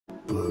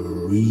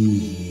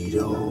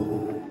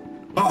burrito.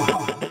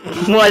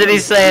 Why did he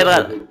say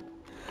that?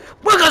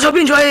 Well guys, hope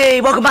you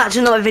enjoyed. Welcome back to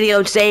another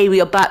video. Today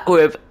we are back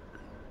with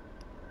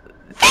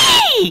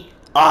V!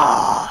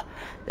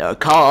 There are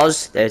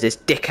cars, there's this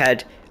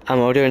dickhead,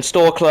 and we're doing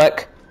store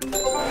clerk.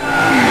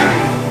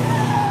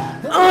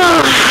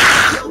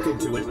 Welcome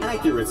to an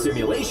accurate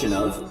simulation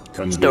of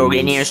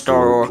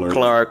Store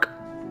clerk.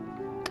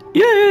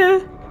 Yeah!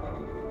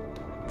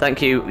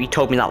 Thank you, you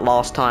told me that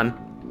last time.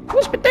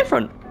 It's a bit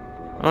different.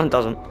 Oh, it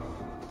doesn't.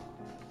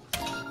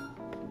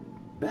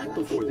 Back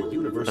before the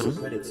universal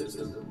credit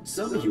system,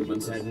 some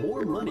humans had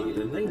more money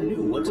than they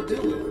knew what to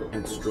do with,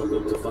 and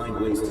struggled to find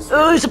ways to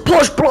spend. Oh, it's a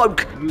posh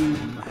bloke!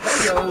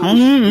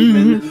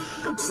 Hello,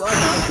 looks like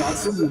I've got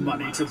some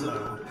money to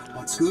blow.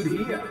 What's good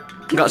here?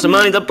 Got some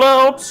money to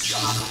blow!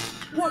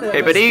 Whatever.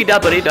 Hippity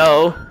dappity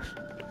do.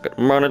 Got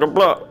money to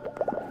blow.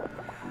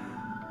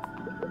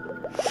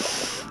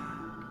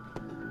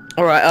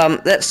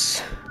 Alright,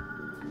 let's...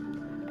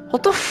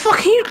 What the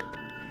fuck are you...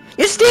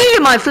 You're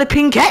stealing my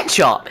flipping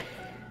ketchup!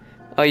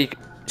 Oh, you...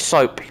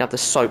 Soap. You have the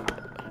soap.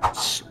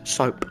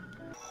 Soap.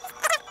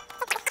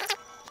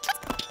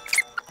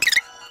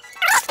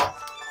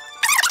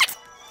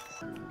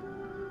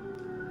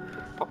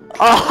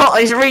 Oh,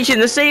 he's reaching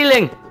the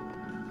ceiling!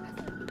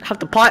 Have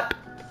the pipe.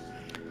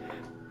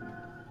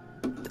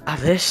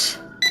 Have this.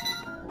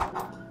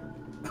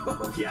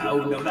 Yeah, oh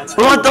no, that's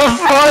What the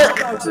fuck?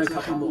 about a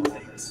couple more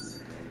things.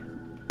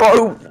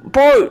 Bro!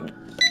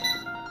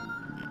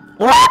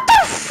 What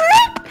the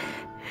flip?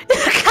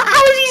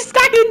 How is he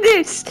stacking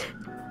this?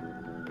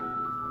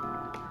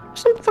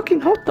 Some fucking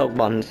hot dog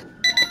buns.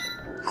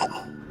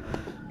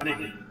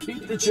 Honey,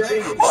 keep the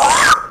change.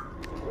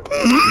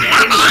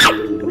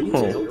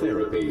 Retail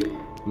therapy.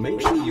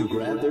 Make sure you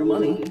grab their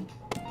money.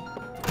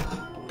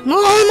 No,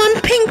 I'm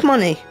on pink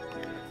money.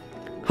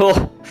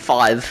 Oh,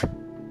 5.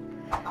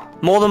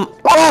 More than...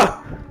 Oh!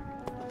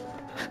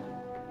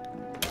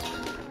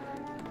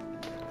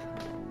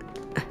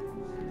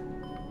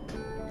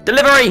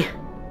 Delivery!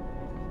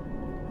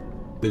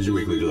 There's your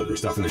weekly delivery,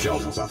 stuff in the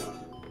shelves and stuff.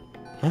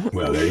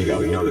 Well, there you go,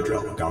 you know the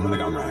drill. Gum in the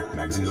gum rack,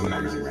 magazines on the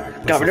magazine rack.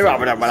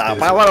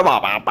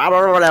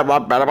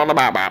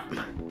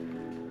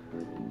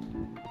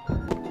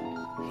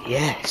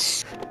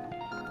 Yes.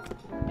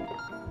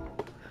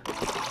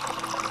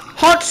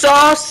 Hot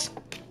sauce!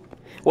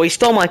 Well, he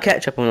stole my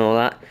ketchup and all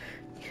that.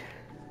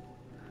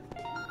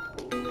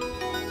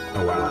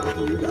 Oh wow, look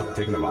at you go.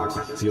 Taking the box.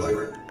 See you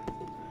later.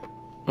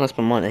 That's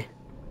my money.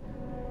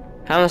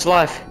 How much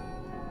life?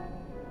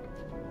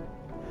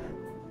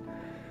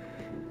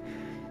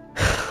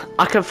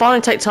 I can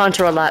finally take time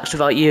to relax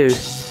without you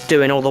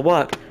doing all the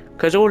work.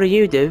 Because all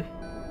you do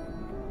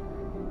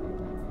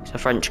is a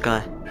French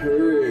guy.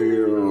 Hey,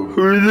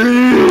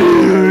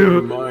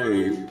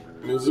 Mike,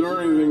 is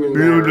there anything in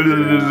there?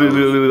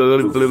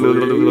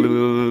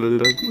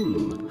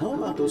 How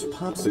about those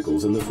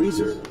popsicles in the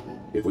freezer?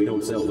 If we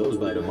don't sell those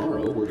by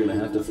tomorrow, we're gonna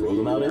have to throw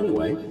them out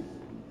anyway.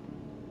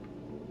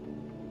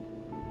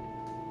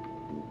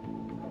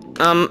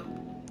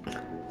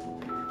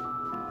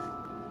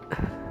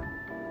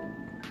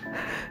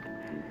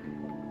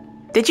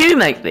 Did you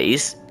make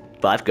these?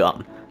 But I've got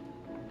 'em.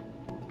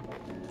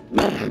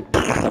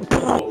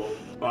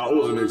 I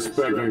wasn't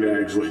expecting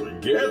to actually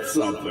get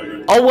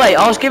something. Oh wait,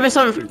 I was giving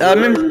some. Could I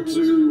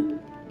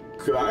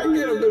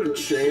get a bit of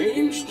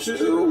change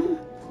too?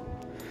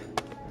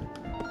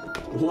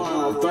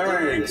 Wow,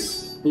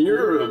 thanks.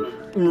 You're a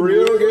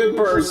real good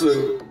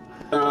person.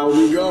 I'll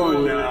be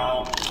going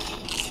now.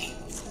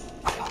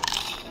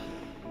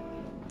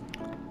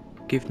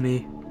 Give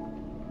me.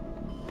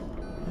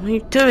 What are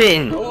you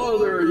doing? Hello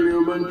there,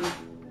 human.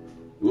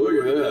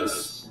 Look at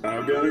this.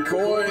 I've got a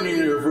coin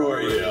here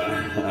for you.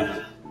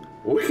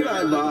 What can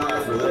I buy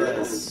for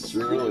this?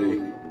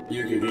 Surely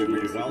you can give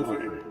me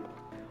something.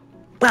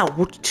 Well,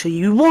 what do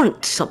you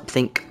want?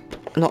 Something.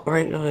 Not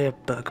really a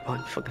burger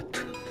bun.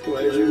 Forget.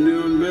 Pleasure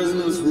doing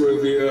business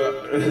with you.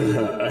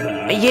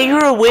 Yeah, you're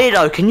a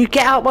weirdo. Can you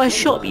get out my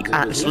shop, you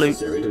absolute...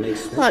 Necessary to make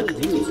special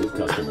Look. deals with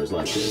customers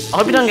like this. I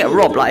hope you don't get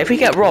robbed. Like, if we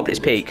get robbed, it's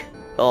peak.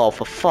 Oh,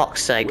 for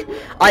fuck's sake.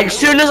 As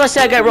soon as I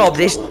say I get robbed,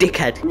 this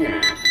dickhead.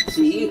 Yeah.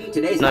 See,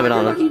 today's No not your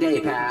banana. lucky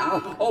day,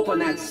 pal. Open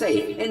that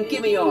safe and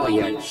give me all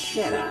your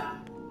cheddar.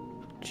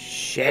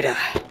 Cheddar.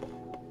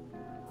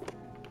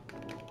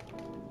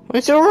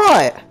 It's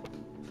alright.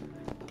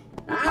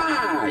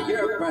 Ah,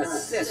 you're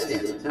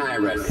persistent. I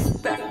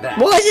respect that.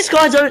 Why is this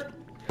guy so...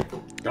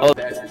 Oh,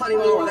 there's plenty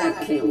more where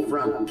that came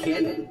from,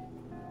 kid.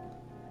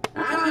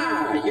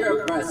 Ah,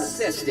 you're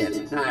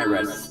persistent. I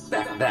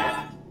respect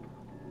that.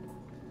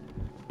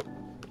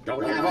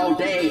 Don't have all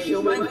day,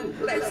 human.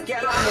 Let's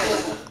get on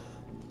it.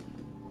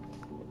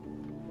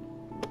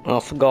 Oh, I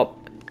forgot.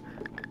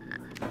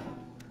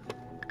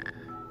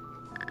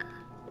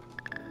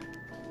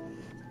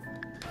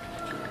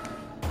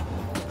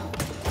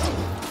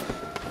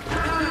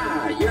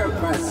 Ah, you're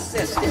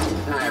persistent.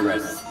 I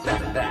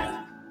respect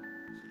that.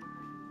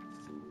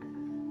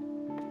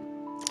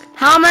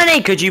 How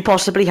many could you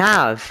possibly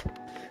have?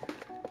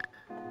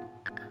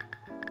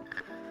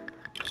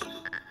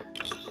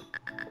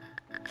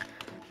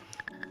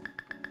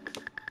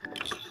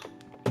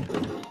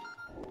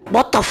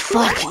 What the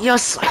fuck?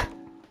 Is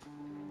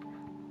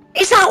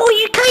that what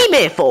you came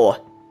here for?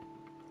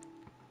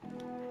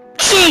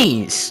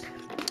 Cheese!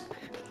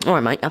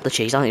 Alright, mate, have the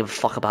cheese. I don't give a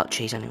fuck about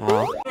cheese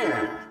anymore.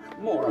 Here,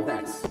 more of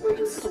that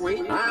sweet,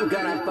 sweet. I'm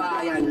gonna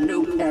buy a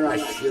new pair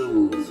of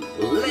shoes.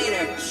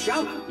 Later,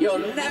 chump. You'll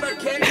never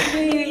catch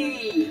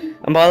me.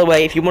 And by the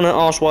way, if you want to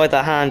ask why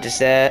the hand is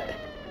there...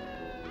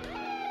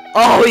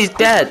 Oh, he's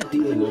dead!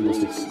 Dealing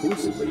almost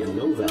exclusively in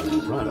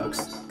low-value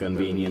products,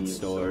 convenience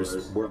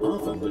stores were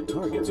often the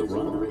targets of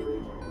robbery.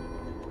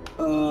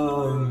 I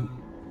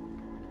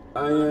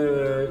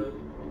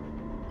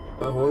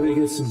want to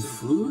get some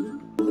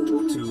food? A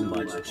little too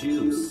much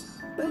juice.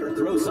 Better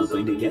throw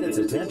something to get its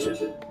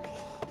attention.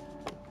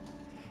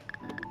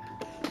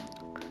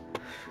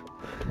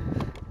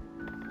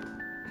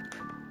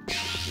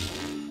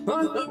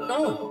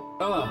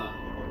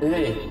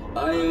 Hey,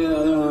 I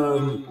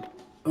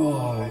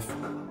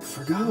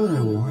forgot what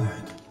I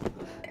wanted.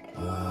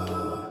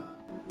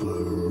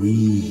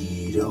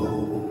 Burrito.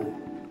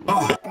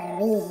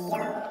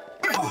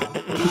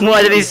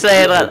 Why did he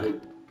say that?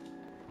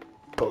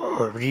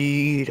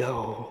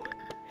 Burrito.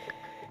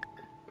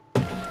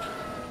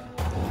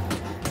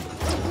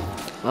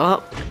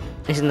 Oh,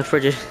 he's in the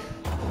fridge.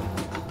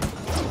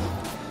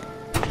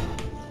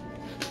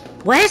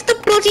 Where's the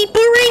bloody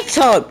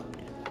burrito?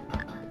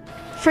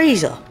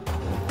 Freezer.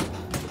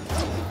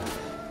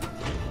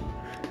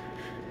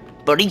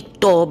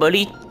 Burrito,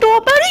 burrito,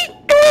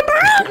 burrito,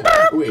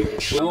 burrito.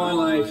 Wait, I want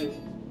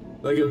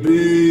like a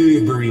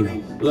big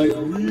burrito. Like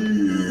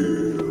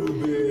real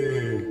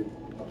big.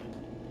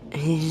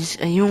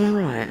 Are you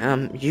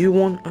alright? You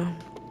want a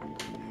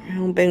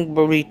real big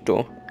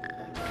burrito?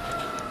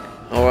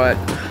 Alright.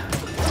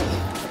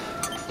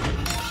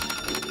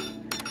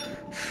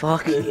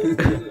 Fuck you.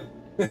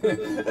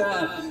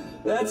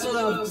 That's what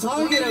I'm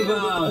talking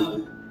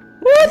about.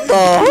 What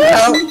the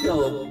hell?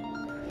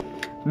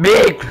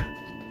 Big!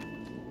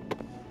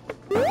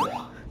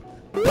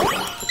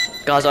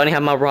 Guys, I only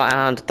have my right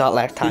hand, that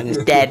left hand is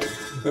dead.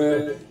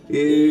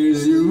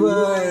 Here's your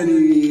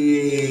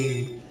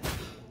money.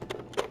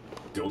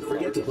 Don't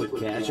forget to put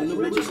cash in the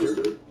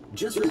register.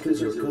 Just because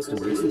your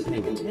customer isn't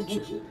paying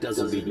attention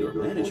doesn't mean your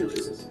manager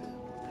isn't.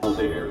 Oh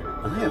there,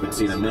 I haven't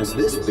seen a mess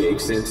this big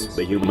since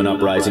the human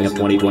uprising of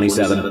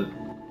 2027.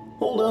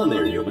 Hold on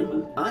there,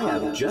 human. I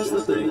have just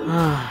the thing.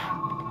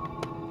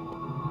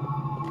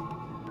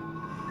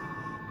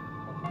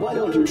 Why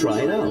don't you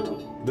try it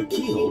out? The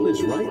keyhole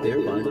is right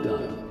there by the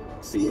dial.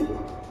 See it?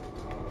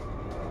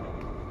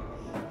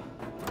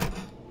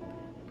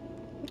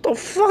 What the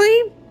fuck?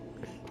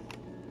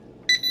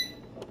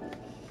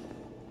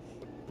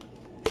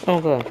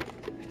 Okay.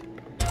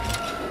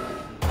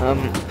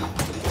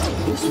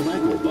 This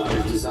microbot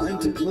is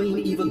designed to clean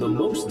even the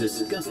most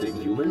disgusting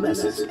human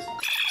messes.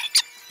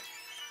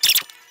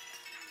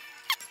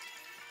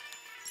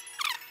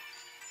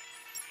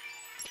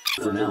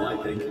 For now, I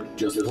think,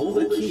 just pull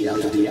the key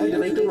out to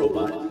deactivate the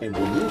robot, and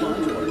we'll move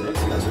on to our next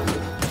customer.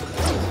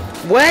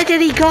 Where did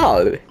he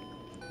go?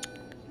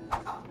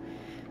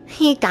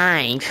 He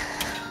died.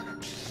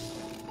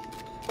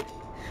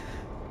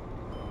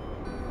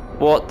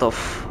 What the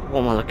what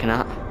am I looking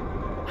at?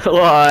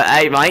 Hello,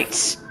 hey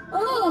mates.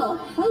 Oh,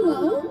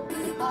 hello.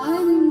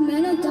 I'm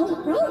an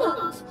adult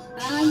robot,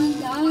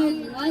 and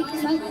I'd like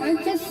to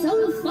purchase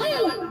some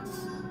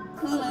fireworks.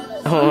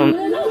 'Cause I'm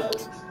an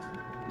adult.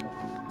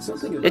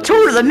 Something about It's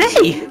older than me.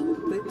 a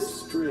little bit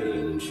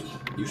strange.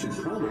 You should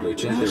probably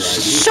check their ID.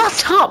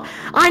 Shut up!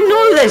 I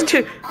know there's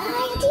two.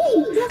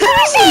 ID. Who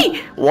is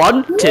he?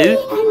 1, 2.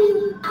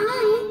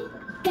 I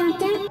got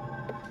that.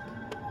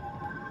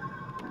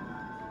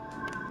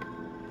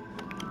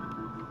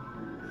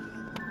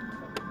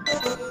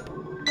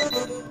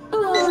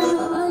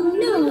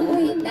 No,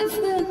 wait, that's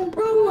the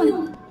wrong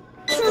one.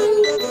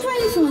 Try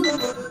this one.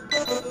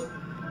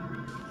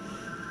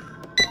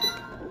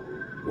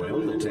 Well,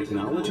 the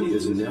technology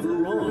is never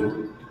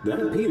wrong. That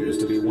appears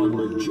to be one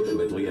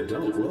legitimately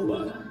adult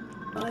robot.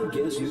 I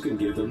guess you can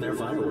give them their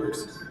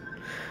fireworks.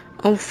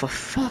 Oh, for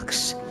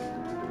fuck's.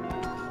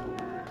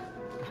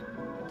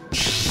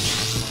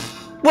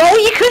 Well,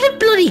 you could have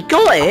bloody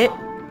got it.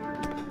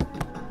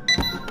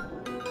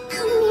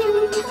 Oh man,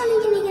 I'm totally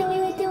gonna get away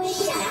with doing it.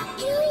 Shut up,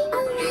 Julie.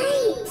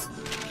 Alright.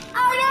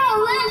 Oh no,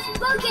 let's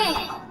book it.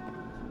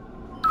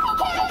 I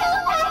can't go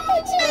back to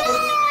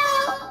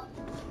jail.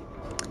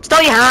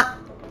 Stole your hat.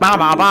 Blah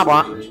blah blah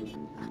blah.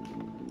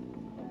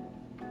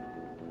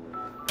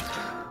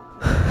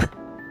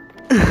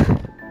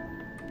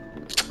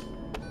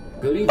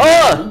 Good evening.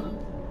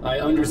 I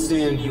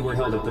understand you were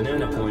held at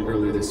Banana Point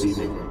earlier this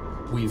evening.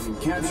 We've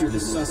captured the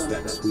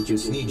suspects. We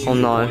just need you Oh, to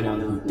no. point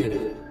out who did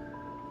it.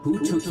 Who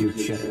took your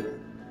cheddar?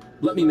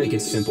 Let me make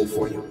it simple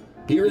for you.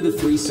 Here are the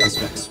 3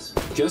 suspects.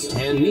 Just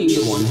hand me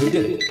the one who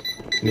did it.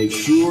 Make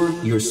sure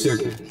you're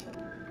certain.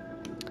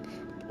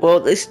 Well,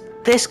 this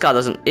guy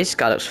doesn't. This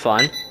guy looks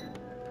fine.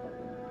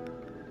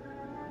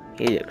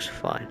 He looks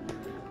fine.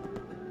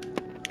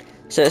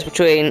 So it's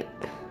between.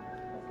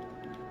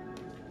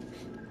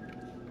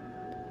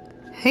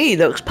 He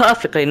looks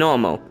perfectly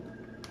normal.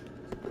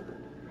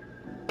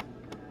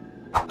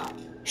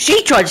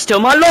 She tried to steal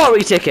my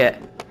lottery ticket.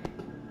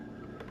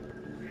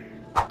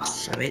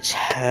 So it's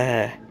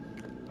her.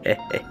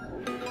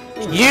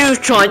 You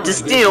tried to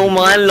steal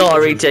my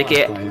lottery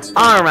ticket.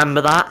 I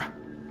remember that.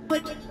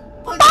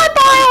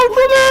 Bye-bye,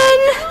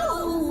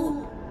 old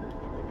woman!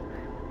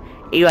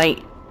 You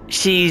ain't.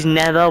 She's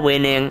never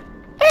winning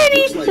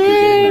Looks like you're getting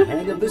anything. the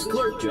hang of this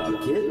clerk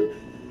job, kid.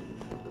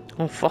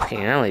 Oh,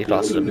 fucking hell, he's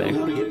faster You than know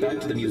how me. to get back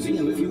to the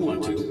museum if you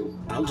want to.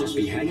 I'll just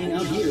be hanging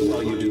out here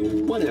while you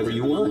do whatever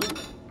you want.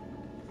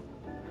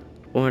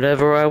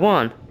 Whatever I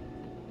want.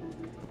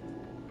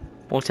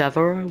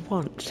 Whatever I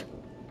want.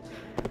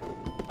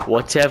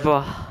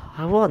 Whatever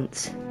I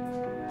want.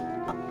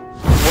 Well,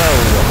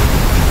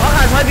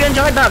 guys, hope you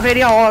enjoyed that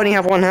video. I only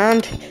have one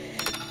hand.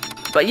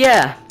 But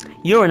yeah,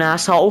 you're an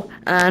asshole,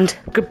 and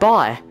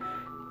goodbye.